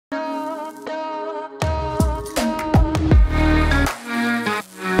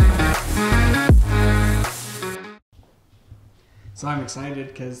So I'm excited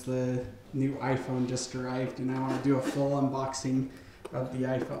because the new iPhone just arrived and I want to do a full unboxing of the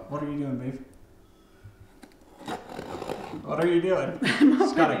iPhone. What are you doing, babe? What are you doing?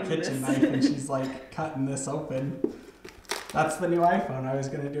 She's got a kitchen knife and she's like cutting this open. That's the new iPhone. I was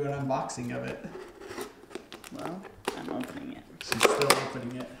going to do an unboxing of it. Well, I'm opening it. She's still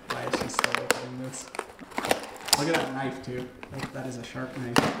opening it. Why is she still opening this? Look at that knife too. That is a sharp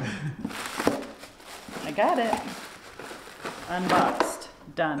knife. I got it. Unboxed.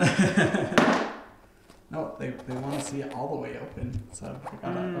 Done. No, they want to see it all the way open, so I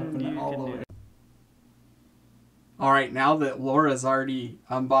gotta open it all the way. All right, now that Laura's already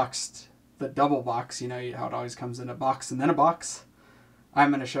unboxed the double box, you know how it always comes in a box and then a box, I'm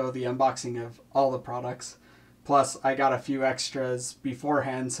going to show the unboxing of all the products. Plus, I got a few extras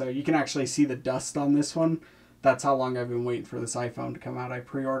beforehand, so you can actually see the dust on this one. That's how long I've been waiting for this iPhone to come out. I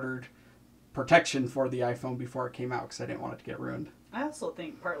pre-ordered protection for the iPhone before it came out because I didn't want it to get ruined. I also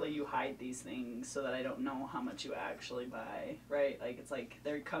think partly you hide these things so that I don't know how much you actually buy, right? Like, it's like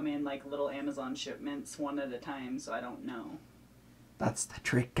they come in like little Amazon shipments one at a time, so I don't know. That's the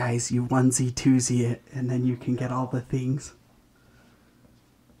trick, guys. You onesie-twosie it, and then you can get all the things.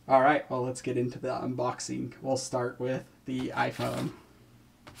 All right, well, let's get into the unboxing. We'll start with the iPhone.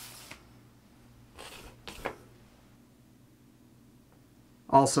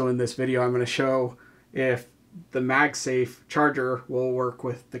 Also in this video, I'm going to show if the MagSafe charger will work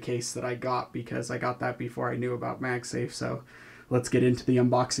with the case that I got, because I got that before I knew about MagSafe. So let's get into the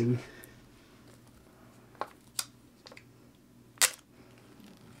unboxing.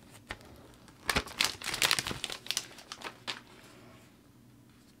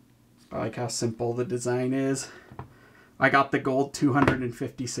 I like how simple the design is. I got the gold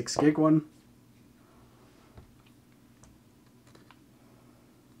 256 gig one.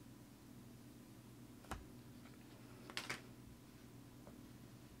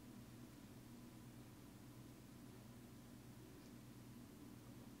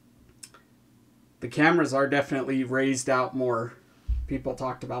 The cameras are definitely raised out more. People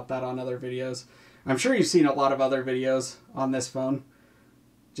talked about that on other videos. I'm sure you've seen a lot of other videos on this phone,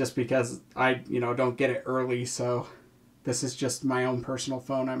 just because I, don't get it early, so this is just my own personal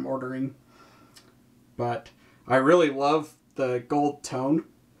phone I'm ordering. But I really love the gold tone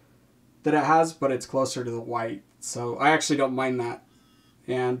that it has, but it's closer to the white, so I actually don't mind that.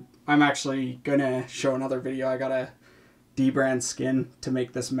 And I'm actually gonna show another video. I got a dbrand skin to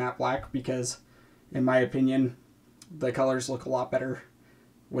make this matte black because, in my opinion, the colors look a lot better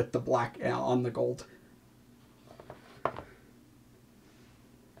with the black on the gold.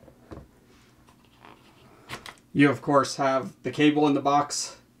 You, of course, have the cable in the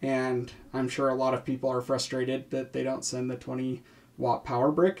box, and I'm sure a lot of people are frustrated that they don't send the 20-watt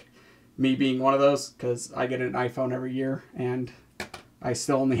power brick. Me being one of those, because I get an iPhone every year, and I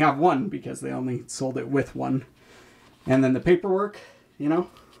still only have one because they only sold it with one. And then the paperwork,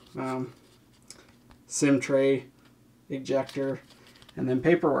 SIM tray, ejector, and then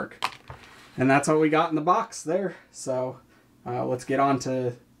paperwork. And that's what we got in the box there. So let's get on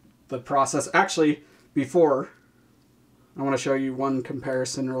to the process. Actually, before, I want to show you one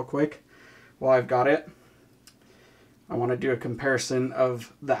comparison real quick while I've got it. I want to do a comparison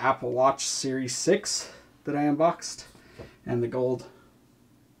of the Apple Watch Series 6 that I unboxed and the gold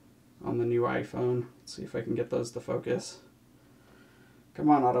on the new iPhone. Let's see if I can get those to focus. Come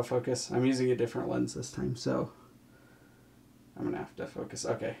on, autofocus. I'm using a different lens this time, so I'm going to have to focus.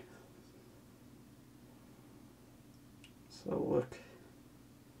 Okay. So look.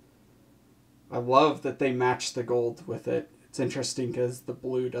 I love that they match the gold with it. It's interesting because the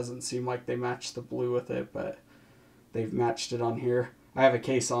blue doesn't seem like they match the blue with it, but they've matched it on here. I have a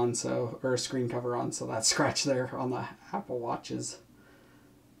case on, or a screen cover on, so that scratch there on the Apple Watch is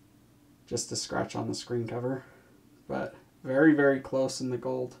just a scratch on the screen cover. But very, very close in the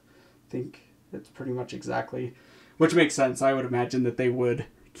gold. I think it's pretty much exactly, which makes sense. I would imagine that they would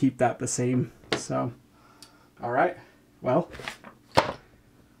keep that the same. So, all right. Well,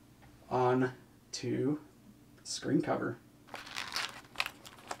 on to the screen cover.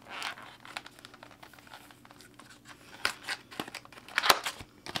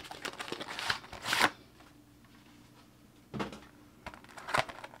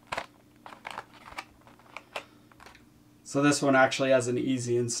 So this one actually has an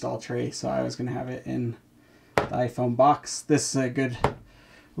easy install tray, so I was going to have it in the iPhone box. This is a good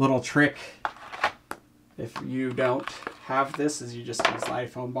little trick if you don't have this, is you just use the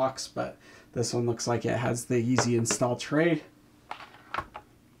iPhone box, but this one looks like it has the easy install tray.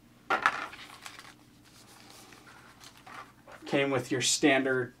 Came with your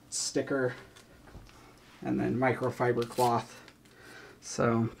standard sticker and then microfiber cloth.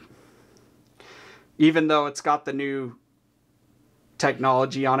 So even though it's got the new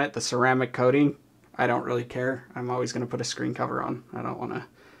technology on it, the ceramic coating, I don't really care. I'm always going to put a screen cover on. I don't want to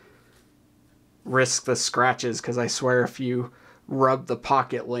risk the scratches, because I swear if you rub the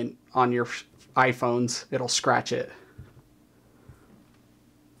pocket lint on your iPhones, it'll scratch it.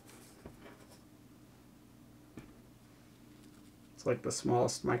 It's like the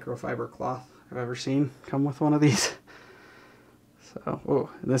smallest microfiber cloth I've ever seen come with one of these. So, oh,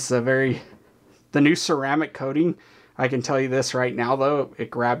 this is the new ceramic coating. I can tell you this right now though, it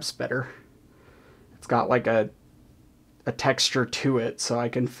grabs better. It's got like a texture to it, so I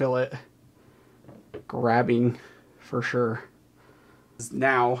can feel it grabbing for sure.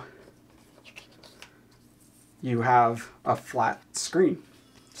 Now you have a flat screen,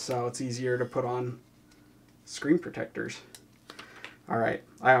 so it's easier to put on screen protectors. All right,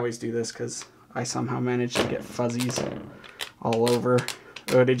 I always do this because I somehow managed to get fuzzies all over.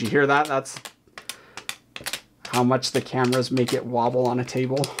 Oh, did you hear that? That's how much the cameras make it wobble on a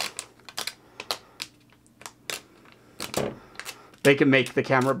table. They can make the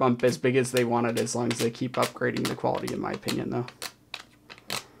camera bump as big as they want it, as long as they keep upgrading the quality, in my opinion, though.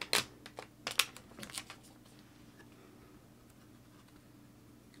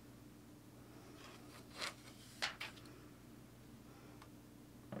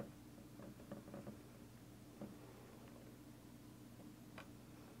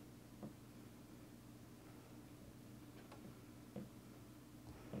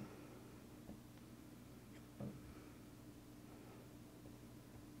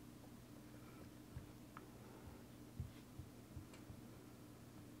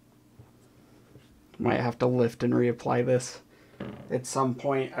 Might have to lift and reapply this at some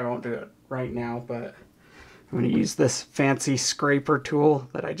point. I won't do it right now, but I'm going to use this fancy scraper tool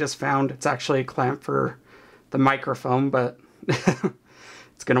that I just found. It's actually a clamp for the microphone, but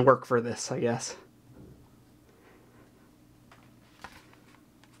it's going to work for this, I guess.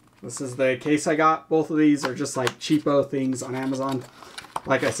 This is the case I got. Both of these are just like cheapo things on Amazon.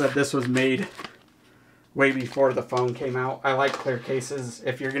 Like I said, this was made way before the phone came out. I like clear cases.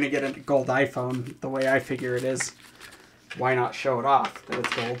 If you're going to get a gold iPhone, the way I figure it is, why not show it off that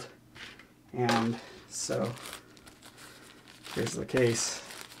it's gold? And so here's the case.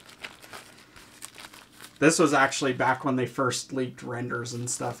 This was actually back when they first leaked renders and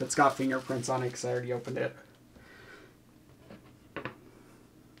stuff. It's got fingerprints on it because I already opened it.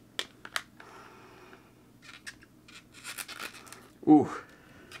 Ooh.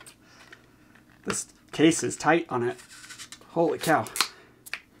 This case is tight on it. Holy cow.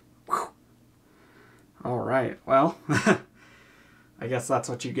 Whew. All right, well, I guess that's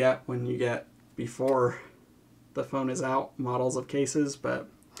what you get when you get, before the phone is out, models of cases, but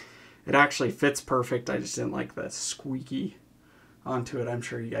it actually fits perfect. I just didn't like the squeaky onto it. I'm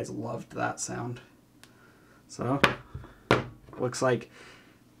sure you guys loved that sound. So, looks like,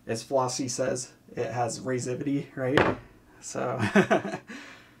 as Flossie says, it has razivity, right? So,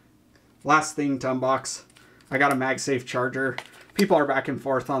 last thing to unbox, I got a MagSafe charger. People are back and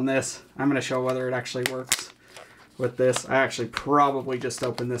forth on this. I'm going to show whether it actually works with this. I actually probably just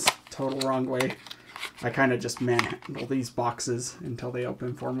opened this total wrong way. I kind of just manhandle these boxes until they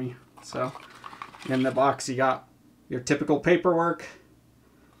open for me. So, in the box you got your typical paperwork,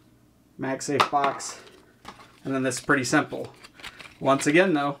 MagSafe box, and then this is pretty simple. Once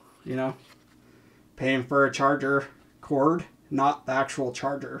again though, you know, paying for a charger cord, not the actual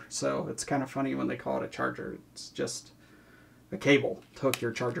charger. So it's kind of funny when they call it a charger. It's just a cable to hook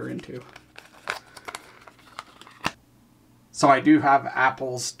your charger into. So I do have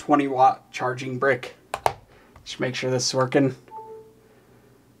Apple's 20-watt charging brick. Just make sure this is working.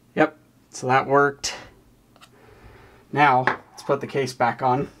 Yep, so that worked. Now, let's put the case back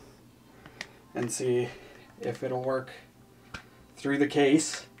on and see if it'll work through the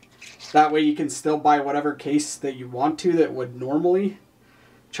case. That way you can still buy whatever case that you want to that would normally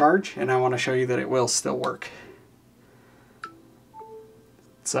charge, and I want to show you that it will still work.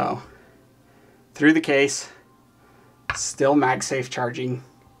 So, through the case, still MagSafe charging,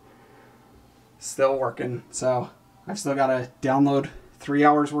 still working. So, I've still got to download 3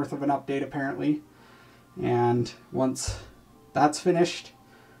 hours worth of an update apparently, and once that's finished,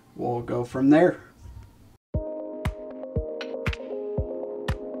 we'll go from there.